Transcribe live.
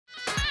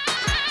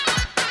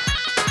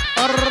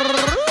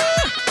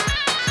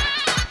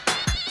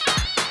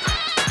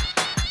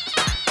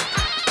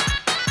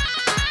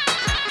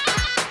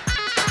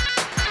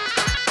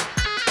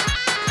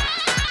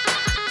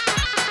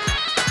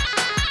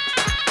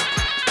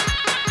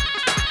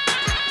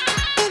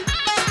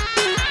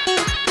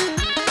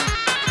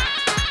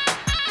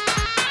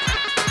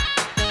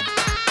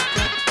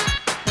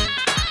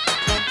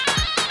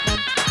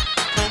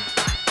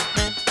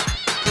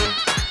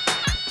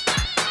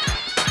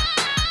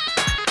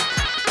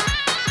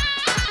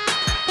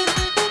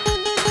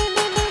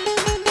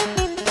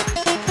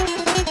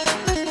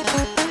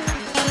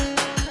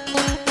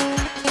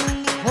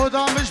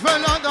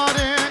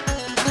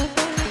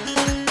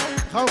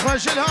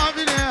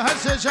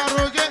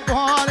روگه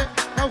بهاره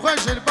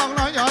خوش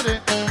البغلا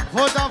یاره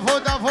فودا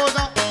فودا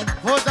فودا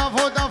فودا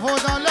فودا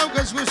فودا لو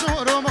کس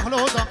سورو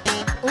مخلوطا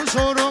و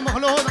سورو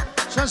مخلوطا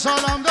شن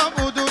سالم دا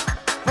بودو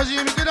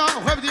فزیم گرا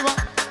خب دیوا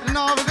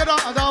ناو گرا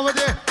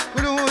داوده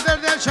کنو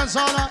درد شن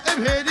سالا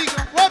ابهدی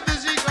وقت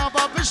زیگا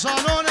با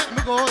بسالون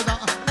مگودا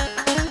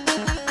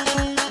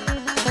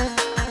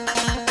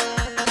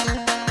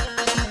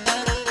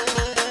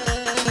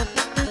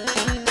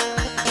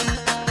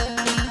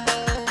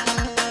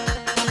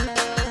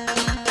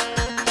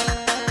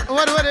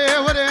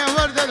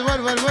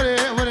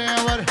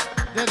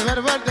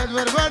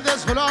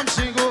فلام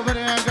سينغو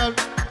بريغل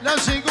لو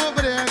سينغو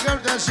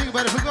بريغل ده سينغ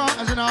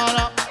برفقا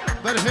زنارا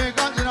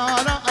برفقا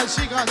زنارا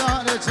السيغا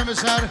دار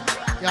تمسر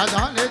يا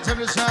دار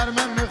تمسر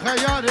من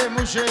خيار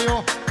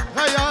مشيو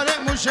خيار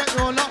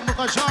مشيو لا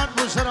مقشار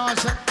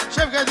مسراس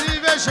شف قدري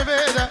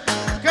بشبيده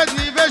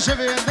قدري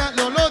بشبيده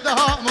لولو ده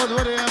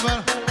مدوري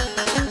بر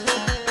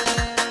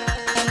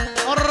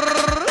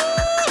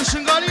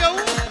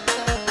شنغاليو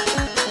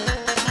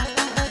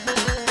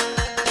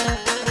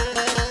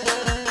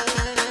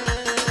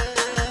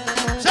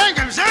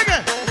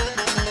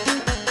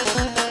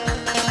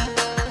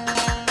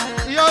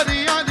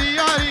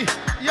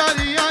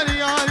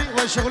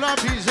شغلا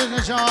في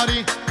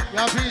زنجاري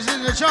يا في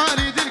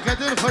زنجاري دل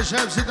كدر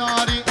خشب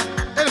سداري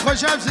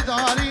الخشب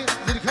سداري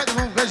دل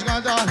كدبهم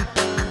كشقاداري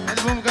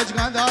كدبهم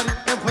كشقاداري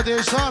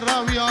بخدي شار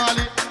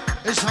راويالي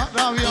اشهر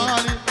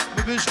راويالي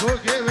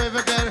بشكوكي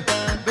وفكر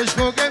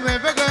بشكوكي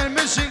وفكر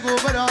مشيكو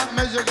برا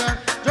مزقر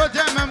جو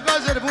تمام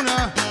قازر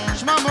بنا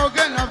شما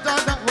موكن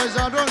افتادا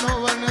وزارون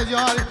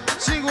ورنجاري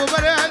سينكو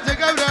برا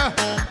تقبره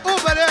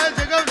وبرا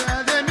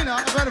تقبره دمنا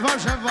برفع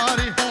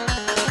شفاري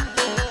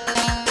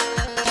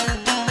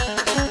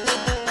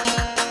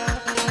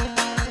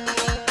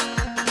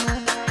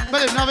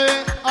نوی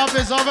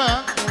آب زاوه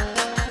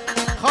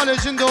خاله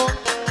جندو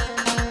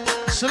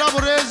سلاب و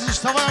ریز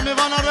اشتوای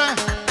میوان ره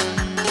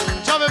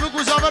جاوه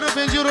بگو زاوه رو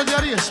پنجی رو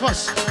دیاری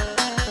اسپاس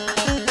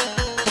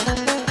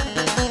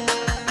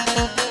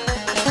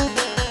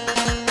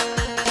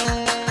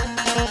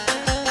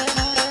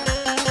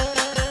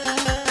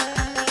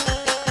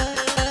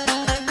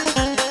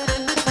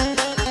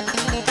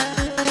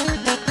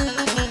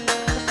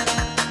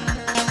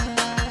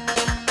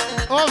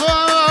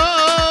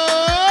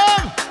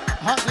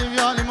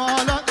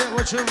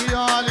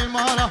ويالي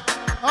مالا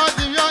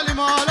ادم يالي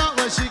مالا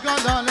وشيكا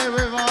دالي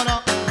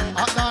ويفارا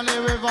دالي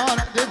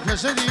ويفارا دب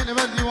كسدين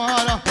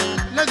برديوارا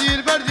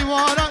لدير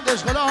برديوارا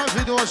دشغلها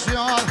في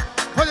دوشيار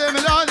خذ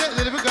ميلادي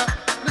للبقى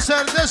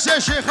لسر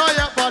دسي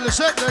شيخايا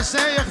بالسر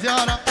دسي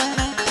اختيارا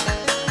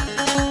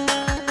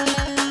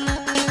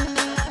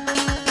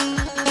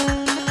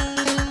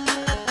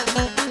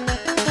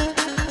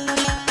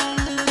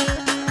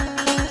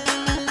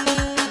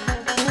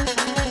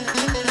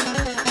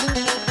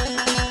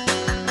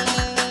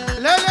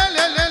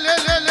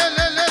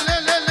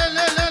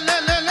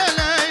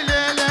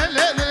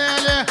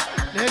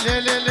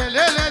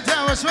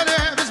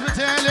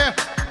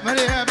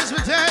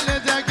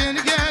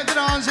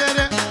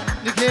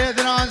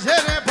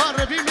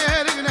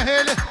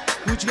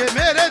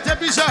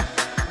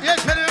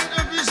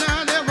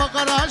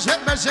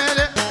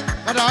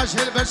قراش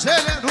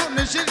البسالة روح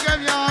نشيل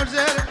قم يا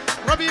عرزالة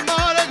ربي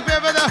مالك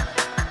ببدا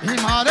هي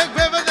مالك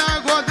ببدا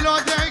قوات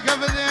لوديك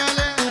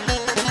بذالة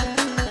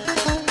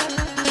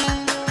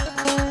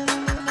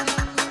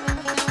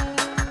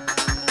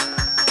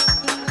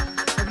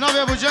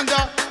ابنابي ابو جندة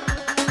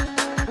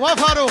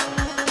وفاروق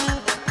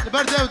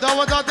البردة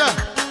وداوداته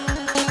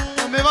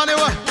وميواني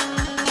وه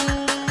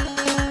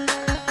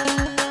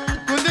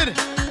كندر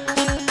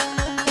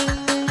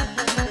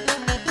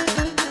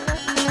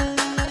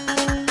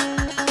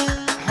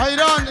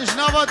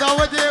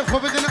داوته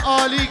خوبدن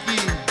عالی کی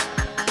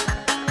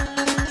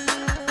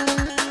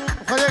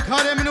خود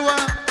کار منو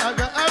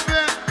اگه اب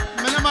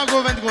من ما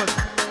گووند گل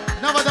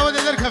نوا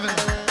داوته در کفن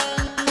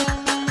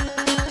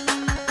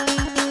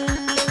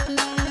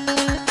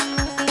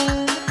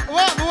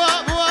وابو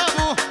وابو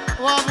وابو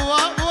وابو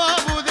وابو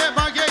وابو ده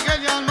باقي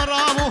قليان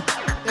مرابو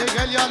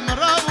قليان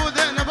مرابو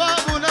ده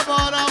نبابو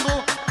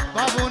نبارابو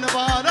بابو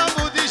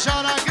نبارابو دي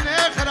شاركني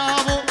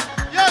خرابو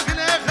يا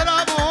كني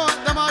خرابو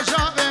ده ما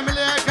شاف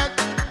ملكت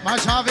ما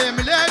شاف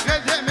ملكت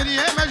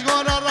مريه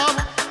مشغول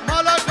الرابو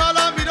مالا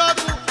كالا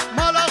ميرادو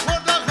مالا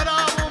خورد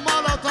خرابو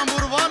مالا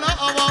تنبور وانا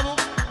اوابو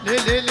لي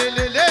لي لي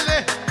لي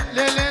لي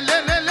لي لي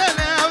لي لي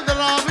لي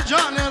ودراب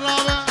جان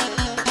الرابع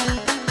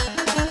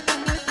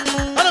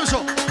انا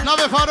بشو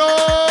نابي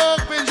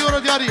فاروق بنجورو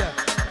دياريه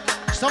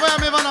اشتوى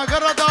ميوانا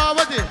قرر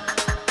داودي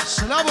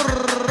سلام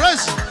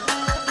الرز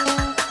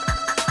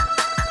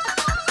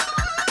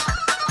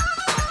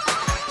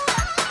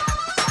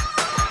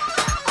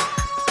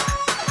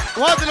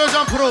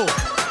دلوجان برو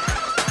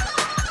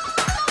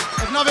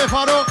ابنابي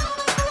فاروق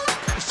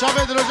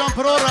الشافي دلوجان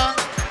برو را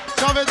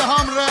شافي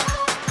دهام را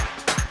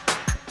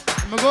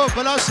مقو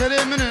بلا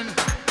سليم منن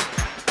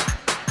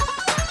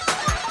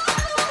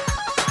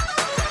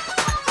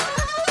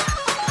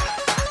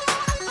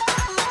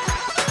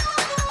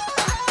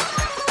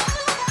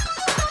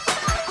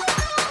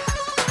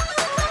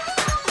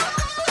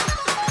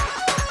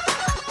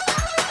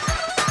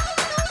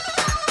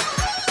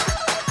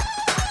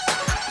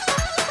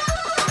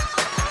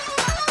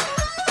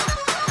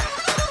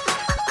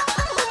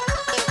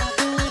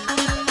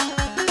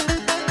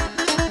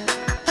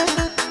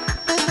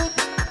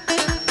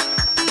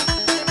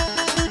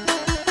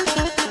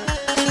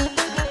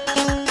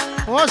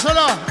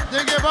سپاسلا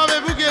دیگه بابه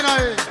بوگی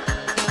نایی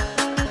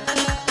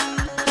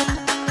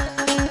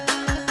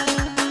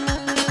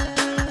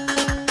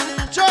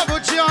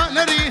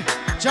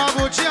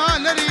چابوچی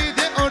نری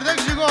ده اردک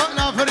جگو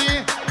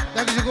نافری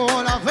دک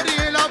جگو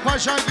نافری لا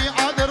پاشاکی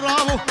عادر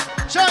رابو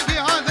شاکی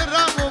عادر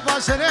رابو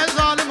باسر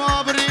ظالم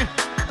آبری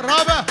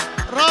رابه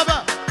رابه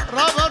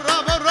رابه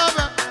رابه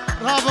رابه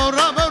رابه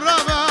رابه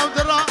رابه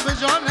در رابه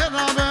جان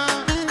رابه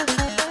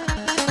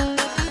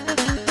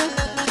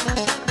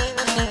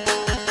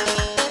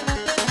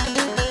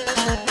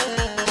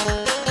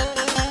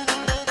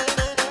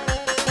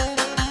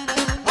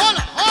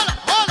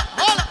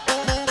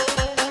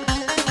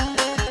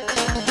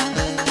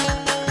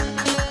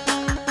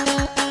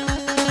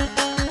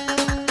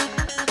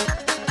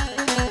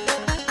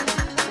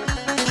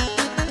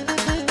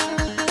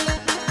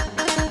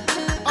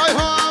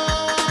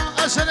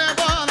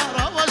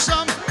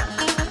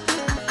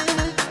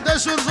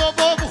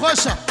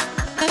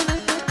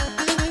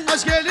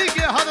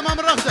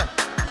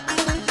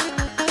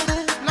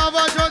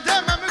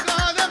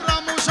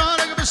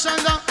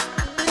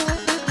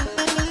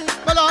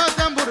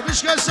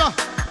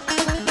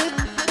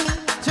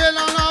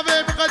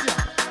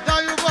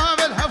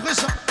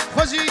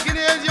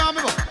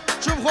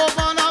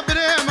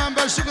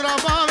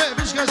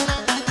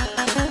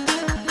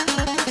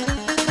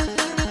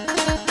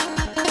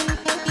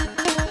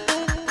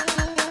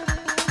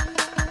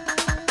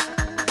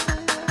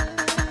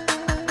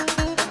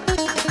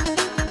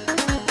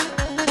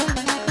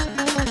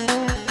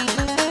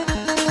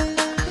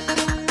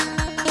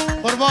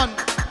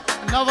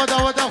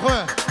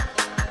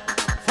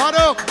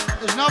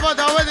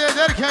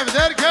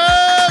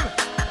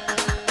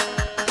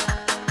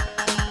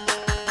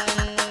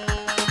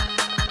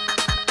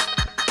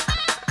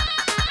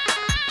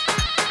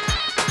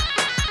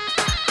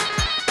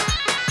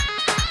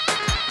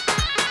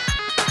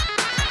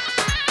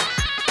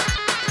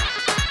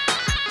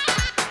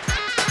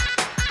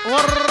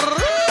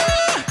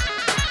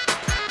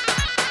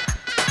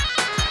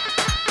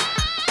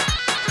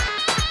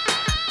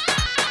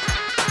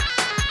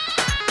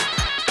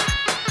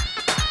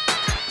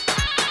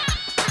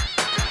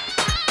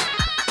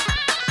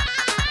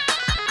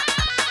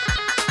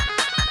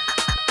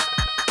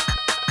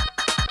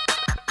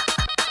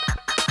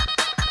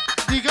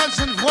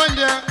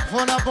Freunde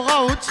von der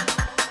Braut,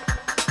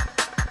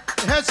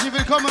 herzlich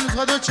willkommen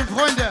unsere deutschen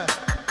Freunde.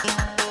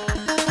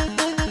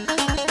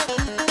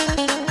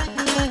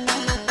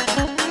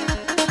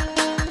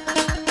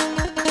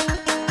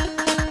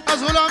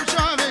 Azulam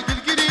şave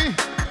gilgiri,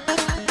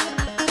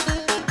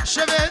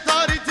 şeve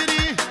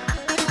taritiri,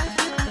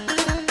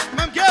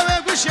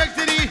 memkeve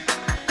guşektiri,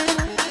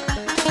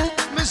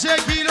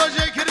 mesekilo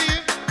zekiri.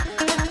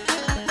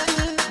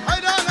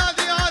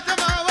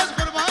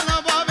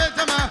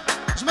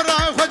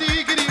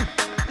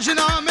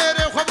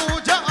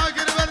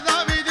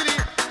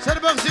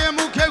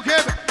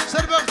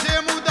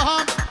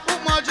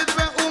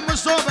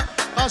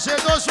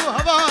 سيدوسو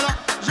هبارا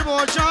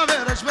جبو شافي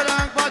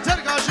رشبرانك باتر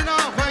قاشنا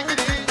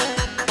خوينقدي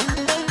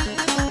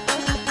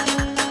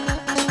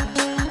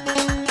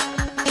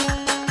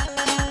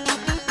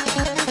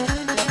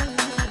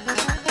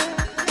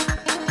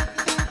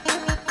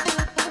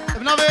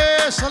ابن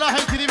ابي صلاح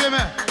الكريم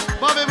ما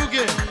بابي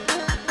بوكي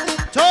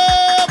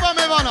توبا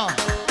ميوانا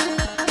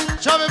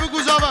شافي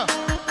بوكو زابا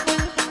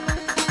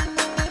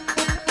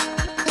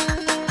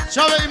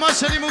شافي إماد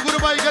سليم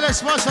وقرباي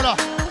قلس ما صلاح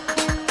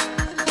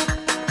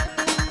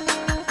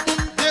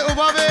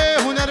وبابي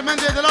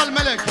هنرمند دلال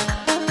ملك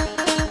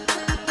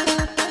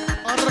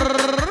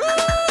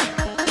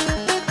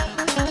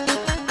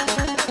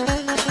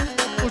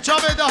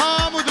وشابي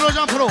دهام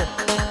ودلوجان برو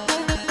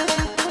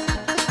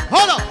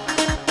هلا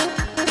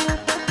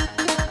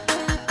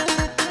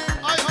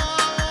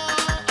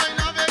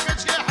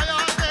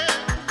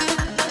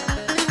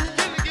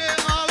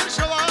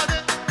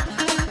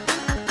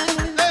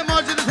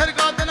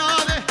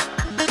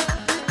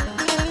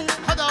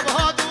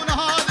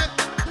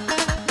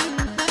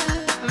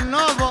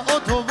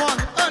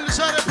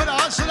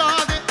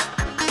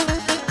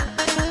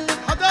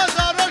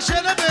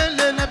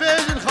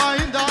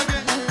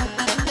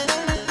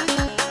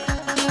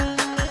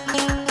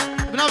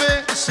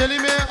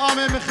سلیم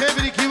آمه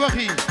مخبری کی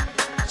وخی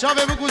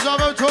شابه بگو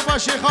زابه و توبه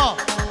شیخا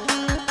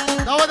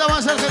دوا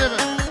دوان سر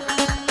خریبه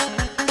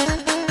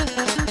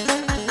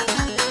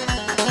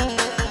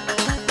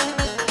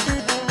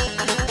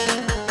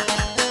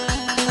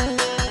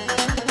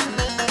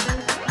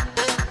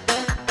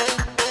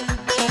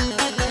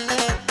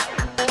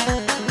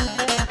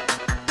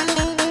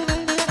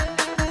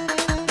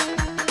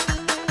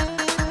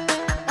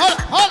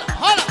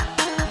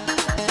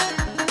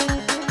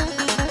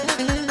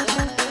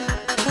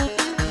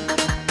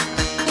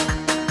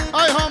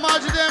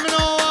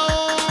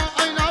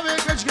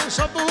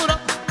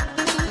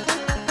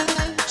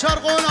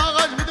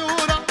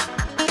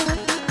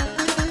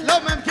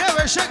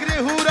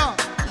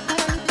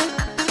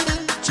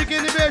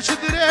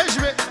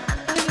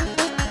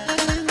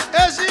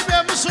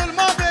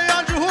مسلمان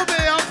بيان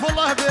جهوبي يا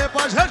فالله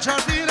بباج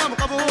هالشردين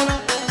مقبول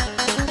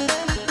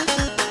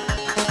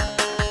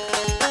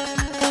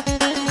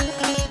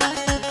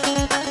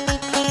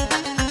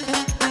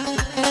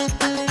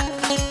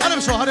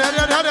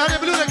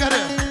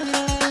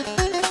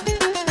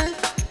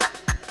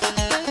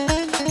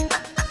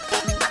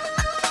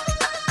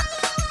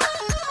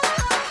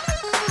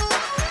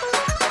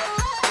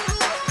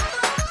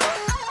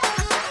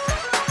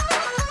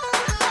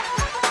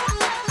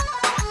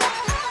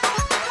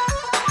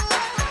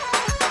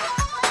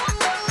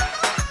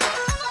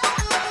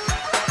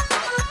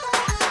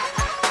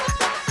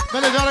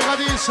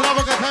سلام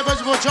قطعه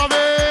بج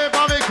بوچاوه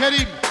بابه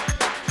کریم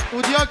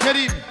ودیا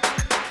کریم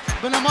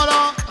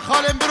بنمارا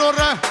خالم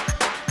بروره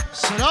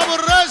سلام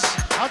الرز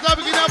حتی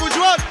بگین ابو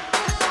جوان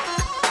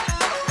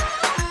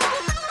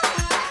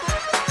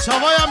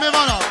سوایا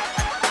میوانا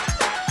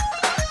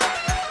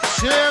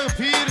شیخ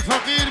پیر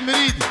فقیر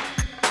مرید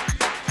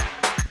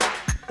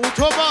و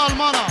تو با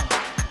آلمانا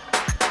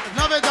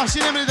نوه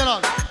تحسین امری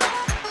دلال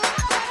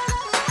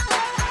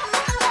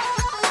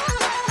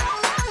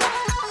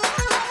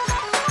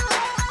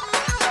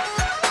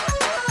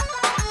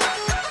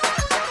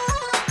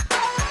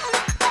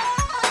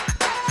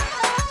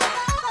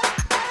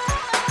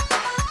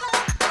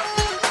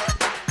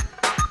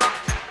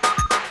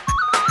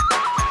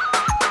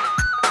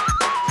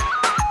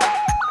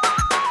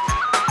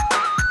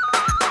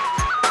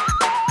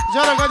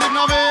جارا قدیم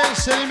نوه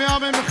سلیم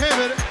آمه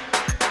مخیبر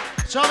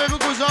شابه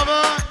بگو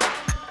زابه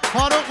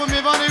فاروق و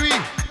میوانوی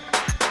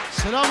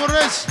سلام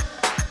الرئیس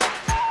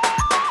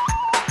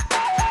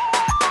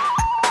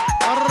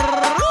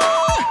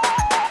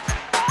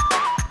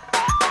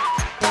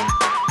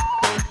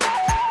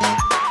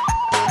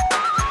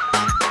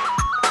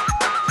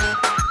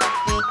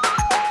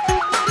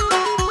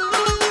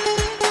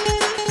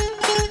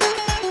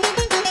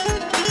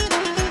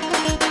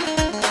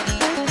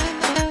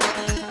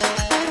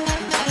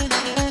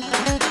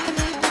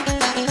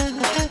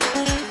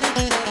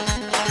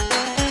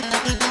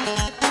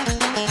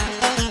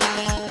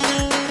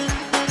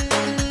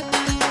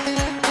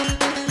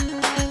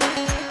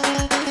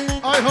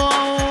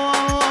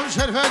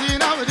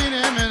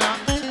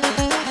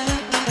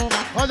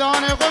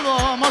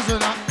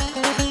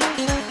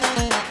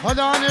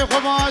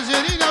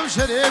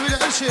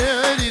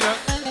شيرينا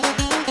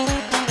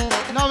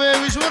ناوي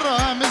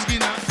وجورها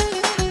مسكينة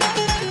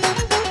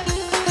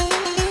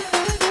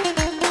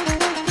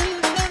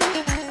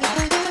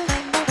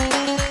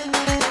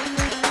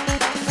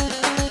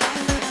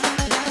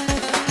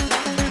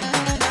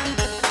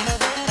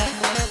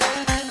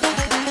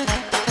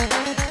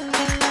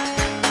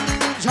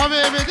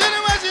جابي بدل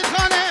وزير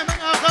خانه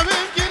أخبي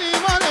يمكني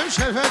مالي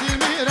شرفة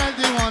الميرة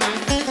ديواني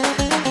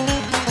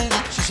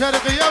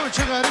شرقية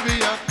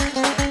وشغربية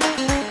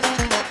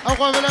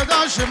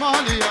بلدا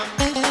شمالية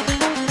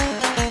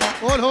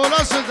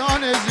والهولة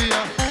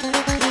سودانيزية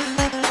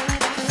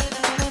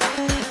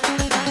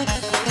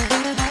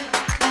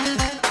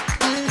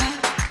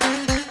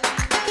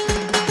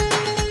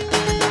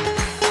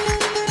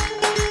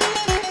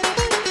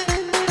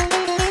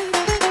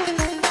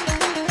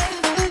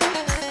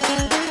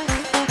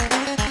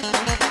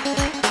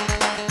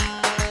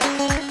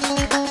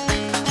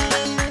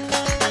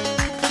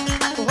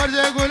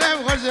وغرزة قولي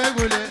وغرزة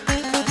قولي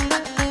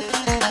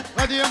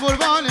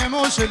قربان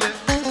موصلي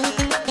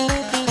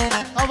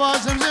أبا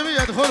زمزم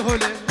يدخل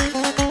خلي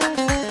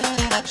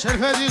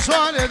شرفة دي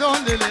سؤال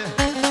دون دلي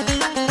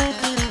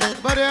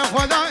بري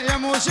خدا يا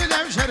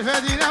موصلي شرفة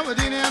دينا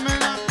ودين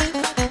يمنا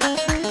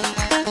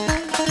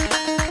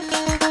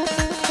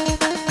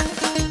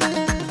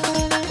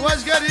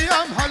واسقر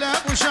يوم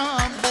حلب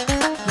وشام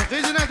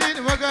تقيزنا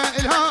دين وقا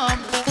إلهام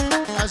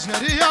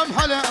أسقر يوم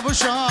حلب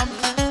وشام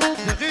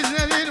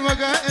تقيزنا دين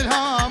وقا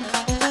إلهام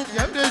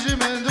يبرج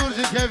من دور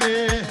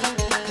كبير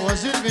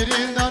وزير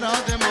برين دار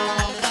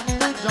دمام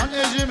جان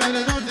اجي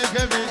من دور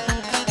دكبي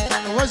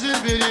وزير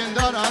برين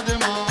دار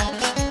دمام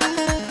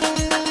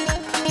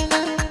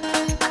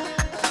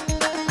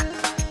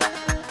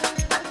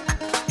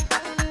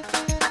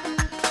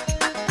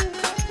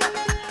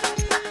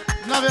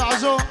نبي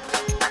عزو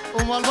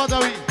ومال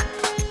بدوي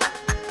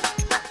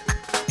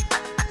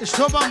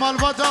اشتبه مال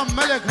بدا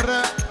ملك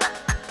ر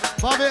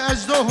بابي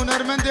اجدو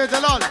هنرمند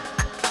دلال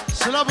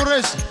سلام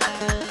الرئيس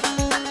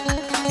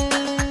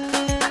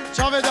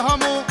شابه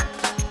دهامو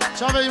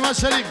شابه إماد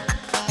سليم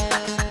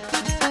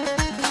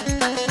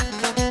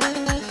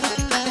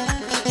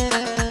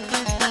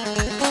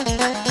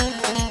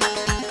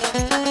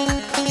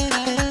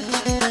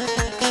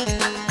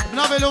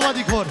نابه لووا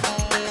ديكور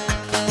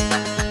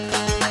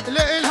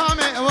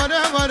لإلهامي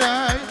ورا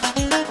وراي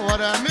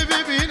ورا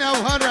مبيبين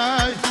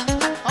وهراي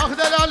أخ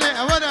دلالي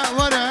ورا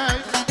وراي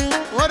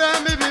ورا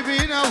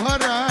مبيبين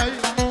وهراي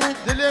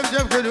دلم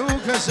جبكلو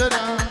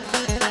كسرا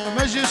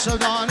مجي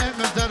سوداني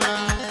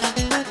مفترا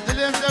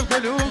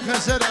دفكلو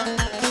كسرة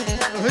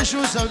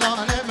وهشو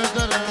سوداني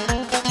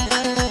مفترة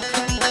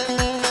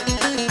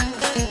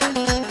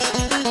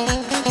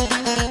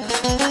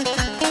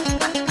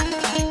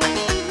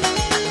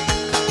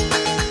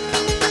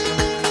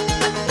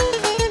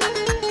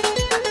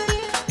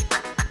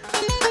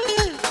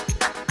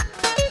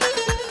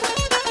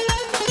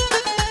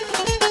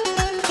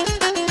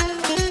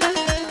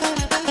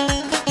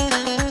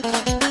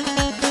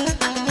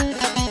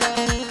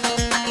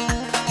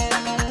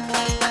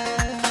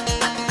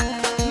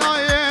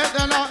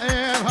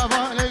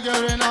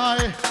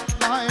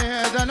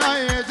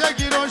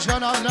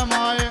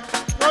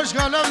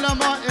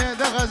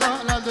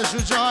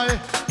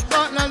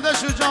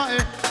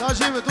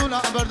تاجي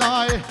بطولة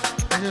برداي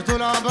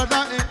بطولة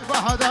برداي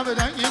بحدا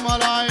بدني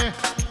مالاي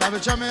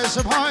باب جمع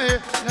سبهاي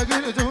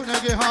نقول دو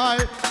نقي هاي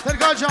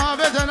ترقى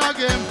آجاوه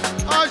دناگیم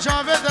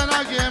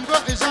گو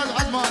قیصد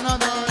حزمانه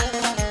دای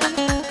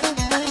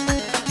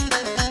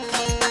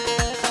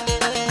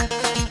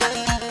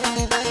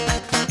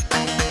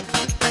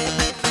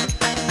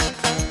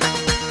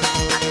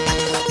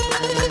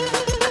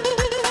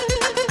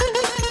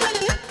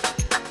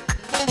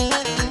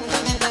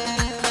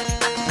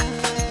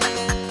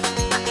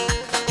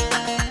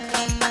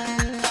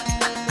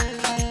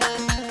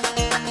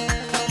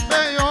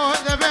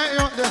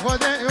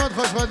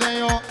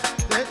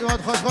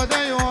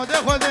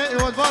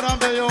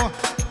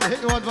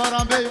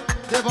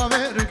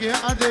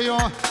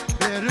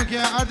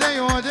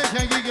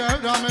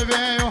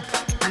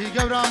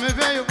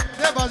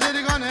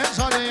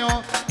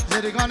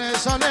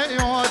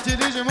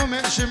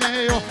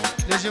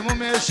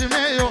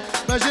شميو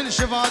بجن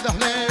شفاد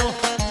حليو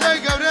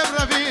زي قبرب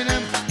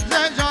ربينم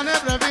زي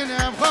جانب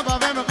ربينم خبا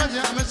بهم قد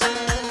يأمس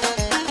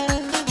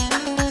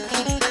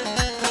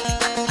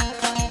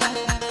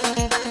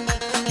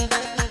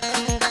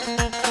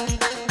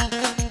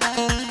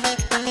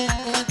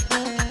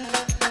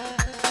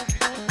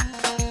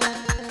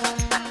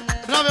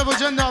برافو ابو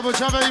جنده ابو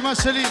شافعي اماد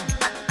سليم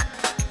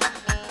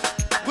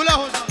قول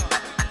له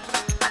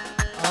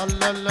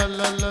الله الله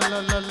الله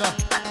الله الله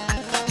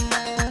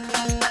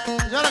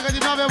جارا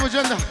قديم نابي ابو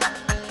جنده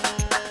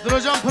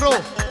دلوجان برو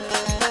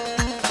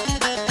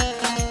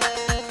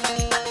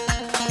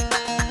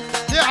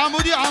دي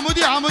عمودي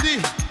عمودي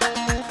عمودي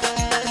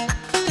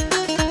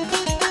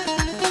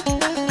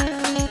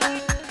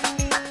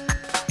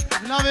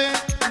نابي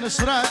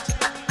نصرت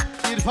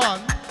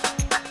عرفان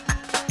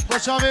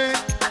بوشاوي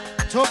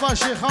توبا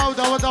شيخا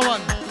وداو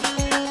دوان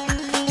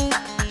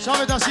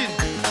شاوي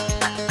داسين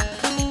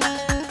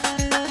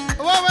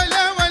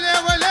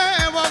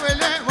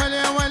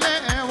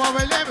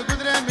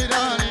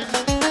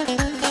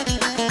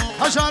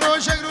شارو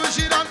شگرو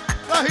شیران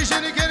راهی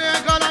شنکری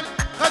کالان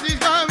خدیج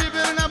کاوی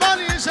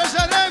برنبانی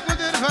سسره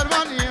کدر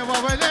فرمانی و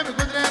ولی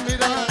بکدر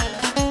میران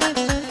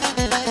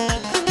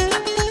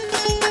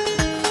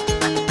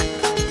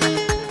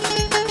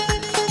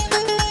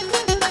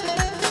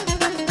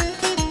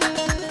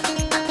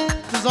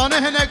زانه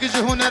هنک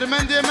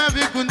جهونرمند ما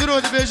بی کندرو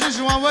دبیج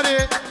جوانوری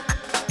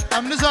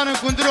ام نزانن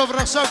کندرو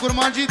برقصا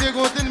کرمانجی دی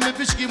گوتن می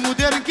پشکی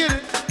مدرن کر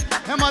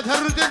هم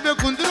هر دل به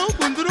کندرو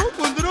کندرو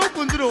کندرو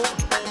کندرو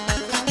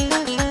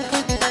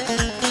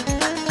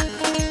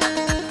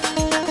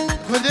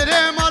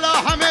كندري مالا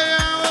حمية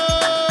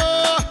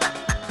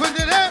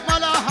كندري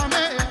مالا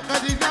حمية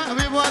قديد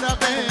قهوي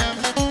ورقية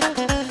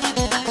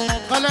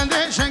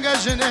قلندي شنقة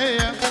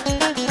جنية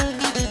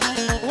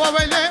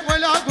وويلي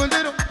ولا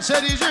كندرو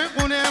سريجي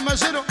قوني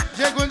مسرو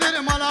جي كندري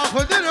مالا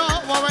خدرو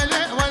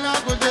وويلي ولا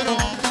كندرو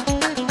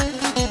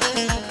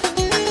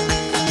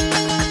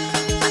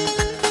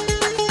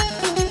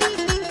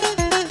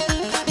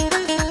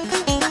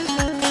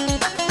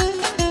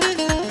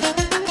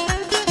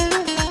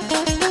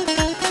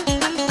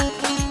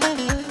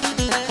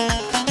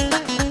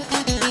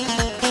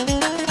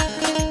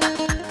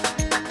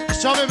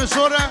شابه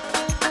بصورة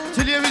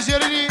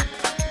تلفزيوني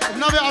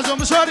بنابي عزم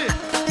بصوري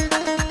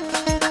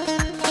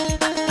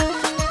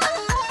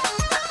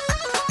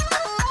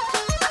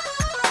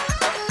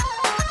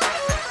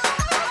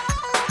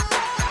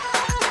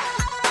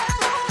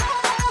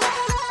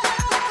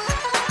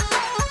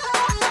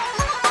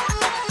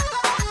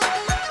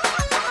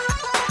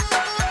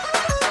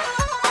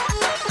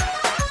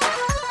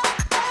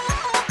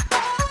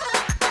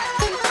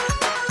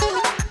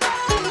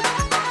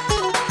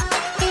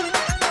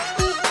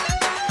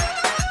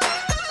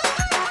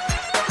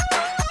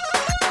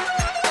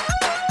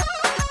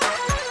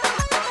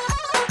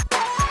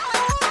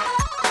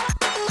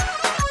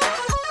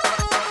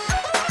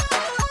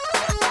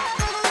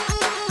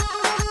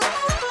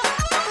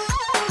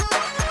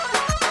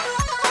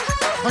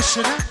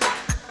خشنا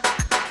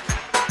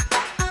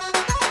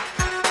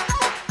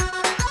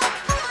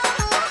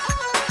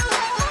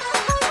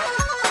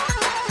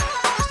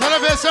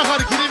طرف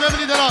سخر كريم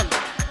ابن دلال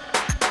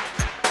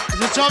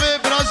جشابي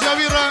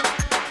برازياوي را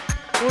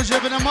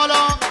وجبنا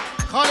مالا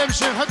خالم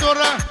شيخ هدور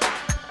را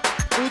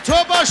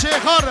وتوبا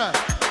شيخار را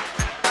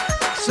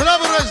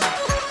سلام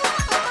الرزق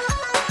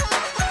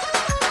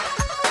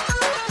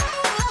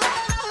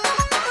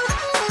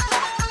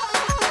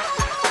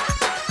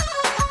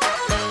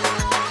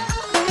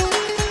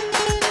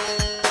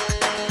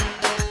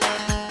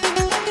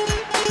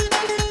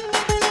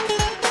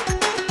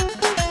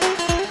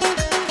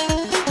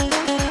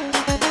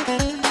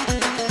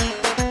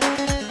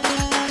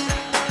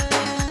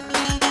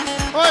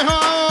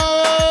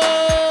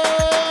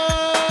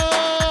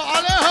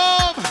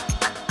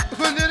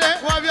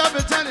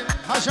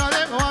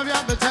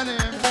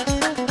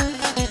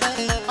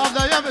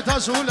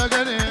سولا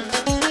قريم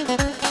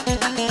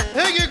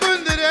هيجي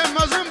كندري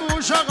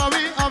مزمبو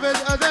شغوي أبد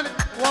أدل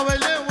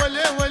وولي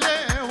ولي ولي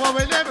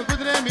وولي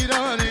بقدر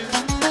ميراني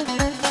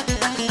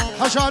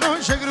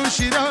حشارون شقرو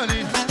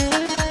شيراني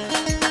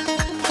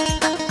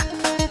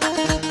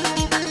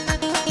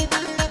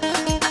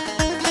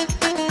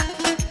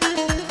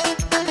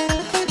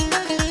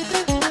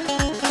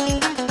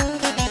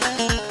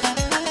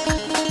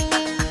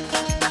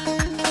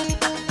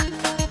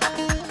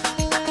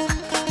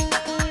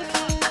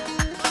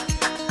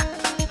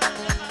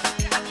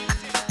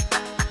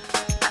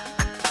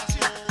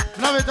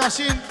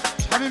تحسين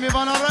حبيبي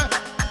بانار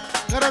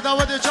غير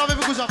دعوة شعبي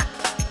بجوزة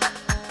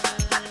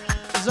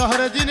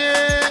زهر الدين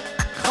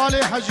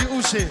خالي حجي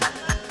أوسي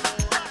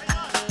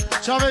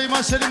شعبي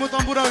إماد سليم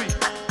وطنبوراوي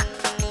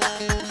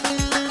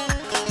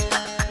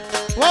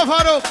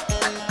وفاروق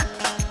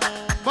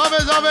بابي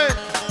زابي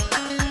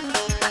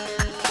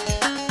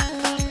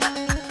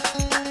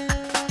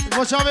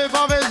وشعبي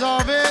بابي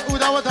زابي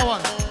ودعوة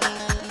دوان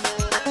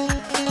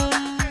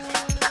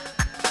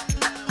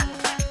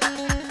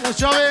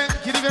وشعبي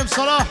كريم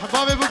صلاح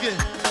بابي بوكي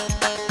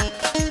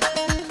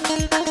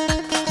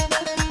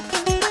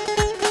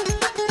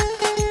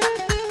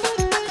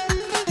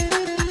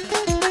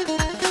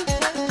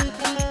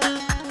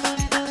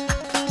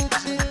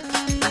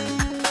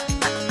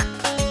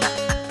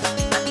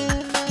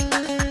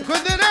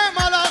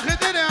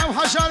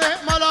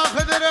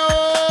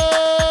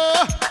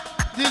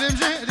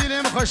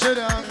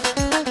خشرة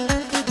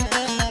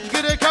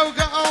قري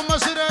كوكا أو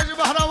مصر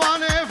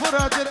بحرواني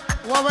فرادر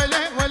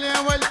وويلي ويلي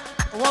ويلي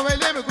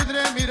وويلي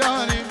بقدر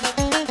ميراني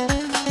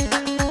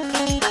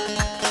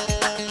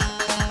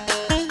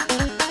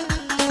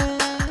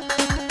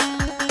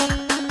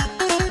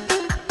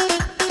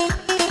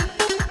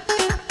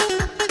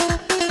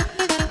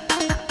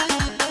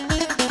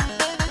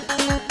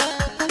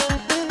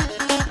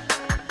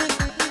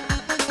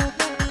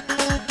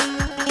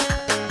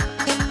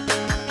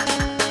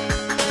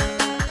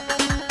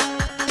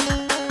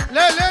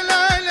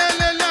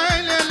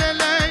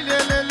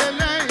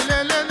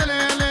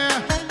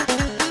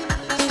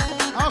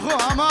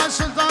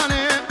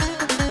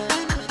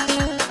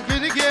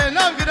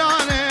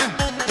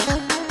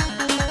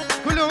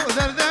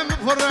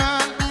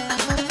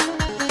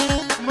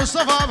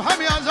مصطفى